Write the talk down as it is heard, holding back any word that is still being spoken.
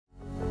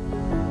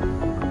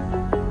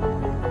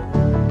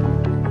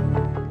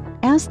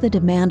Plus, the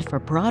demand for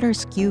broader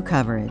SKU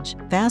coverage,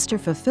 faster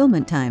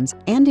fulfillment times,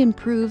 and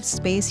improved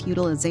space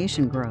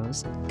utilization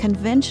grows.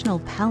 Conventional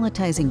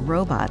palletizing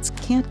robots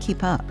can't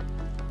keep up.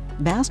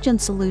 Bastian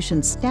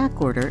Solutions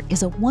StackOrder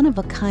is a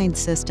one-of-a-kind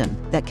system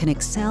that can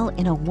excel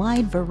in a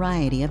wide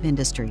variety of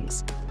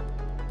industries.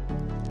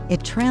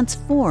 It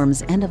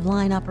transforms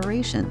end-of-line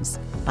operations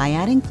by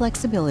adding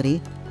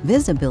flexibility,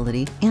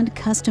 visibility, and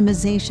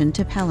customization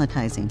to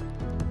palletizing.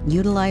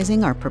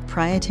 Utilizing our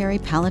proprietary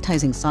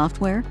palletizing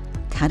software,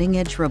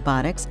 cutting-edge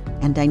robotics,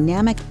 and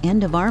dynamic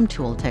end-of-arm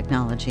tool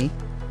technology,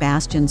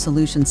 Bastian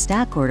Solutions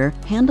StackOrder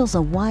handles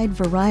a wide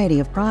variety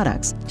of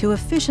products to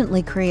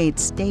efficiently create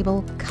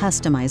stable,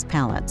 customized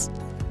pallets.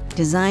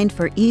 Designed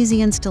for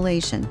easy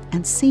installation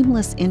and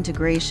seamless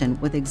integration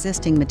with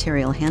existing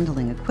material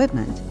handling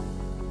equipment,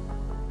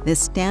 this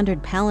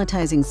standard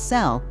palletizing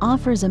cell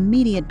offers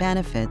immediate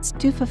benefits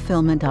to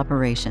fulfillment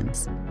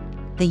operations.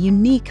 The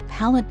unique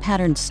pallet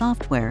pattern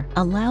software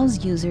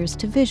allows users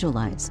to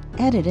visualize,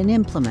 edit, and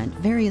implement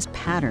various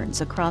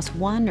patterns across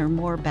one or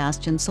more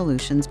Bastian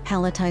Solutions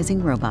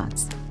palletizing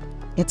robots.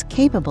 It's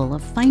capable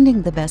of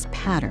finding the best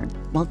pattern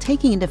while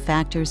taking into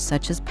factors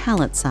such as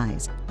pallet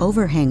size,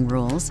 overhang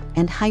rules,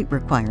 and height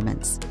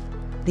requirements.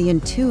 The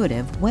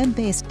intuitive,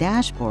 web-based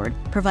dashboard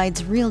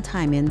provides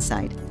real-time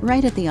insight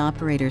right at the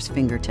operator's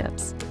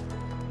fingertips.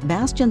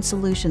 Bastian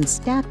Solutions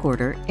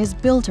StackOrder is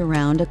built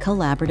around a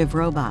collaborative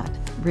robot,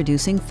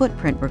 reducing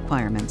footprint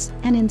requirements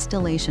and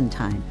installation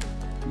time.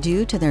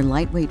 Due to their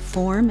lightweight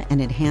form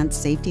and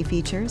enhanced safety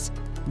features,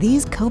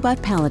 these cobot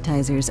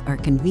palletizers are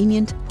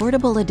convenient,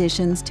 portable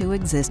additions to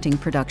existing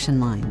production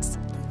lines.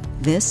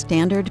 This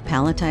standard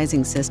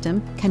palletizing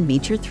system can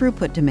meet your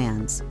throughput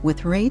demands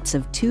with rates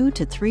of 2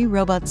 to 3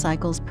 robot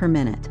cycles per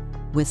minute,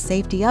 with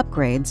safety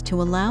upgrades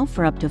to allow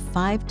for up to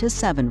 5 to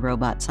 7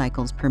 robot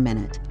cycles per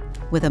minute.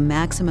 With a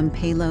maximum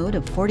payload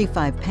of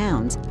 45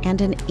 pounds and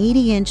an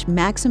 80-inch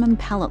maximum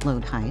pallet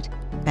load height,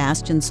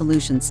 Bastian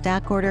Solutions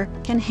StackOrder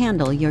can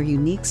handle your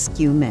unique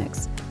SKU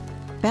mix.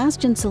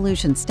 Bastian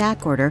Solutions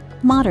StackOrder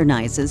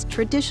modernizes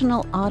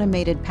traditional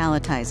automated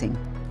palletizing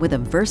with a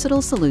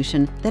versatile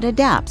solution that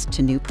adapts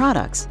to new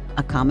products,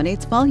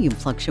 accommodates volume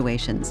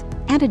fluctuations,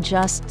 and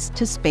adjusts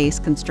to space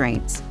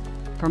constraints.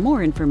 For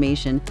more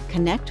information,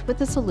 connect with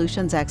the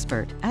solutions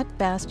expert at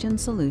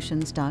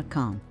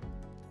bastiansolutions.com.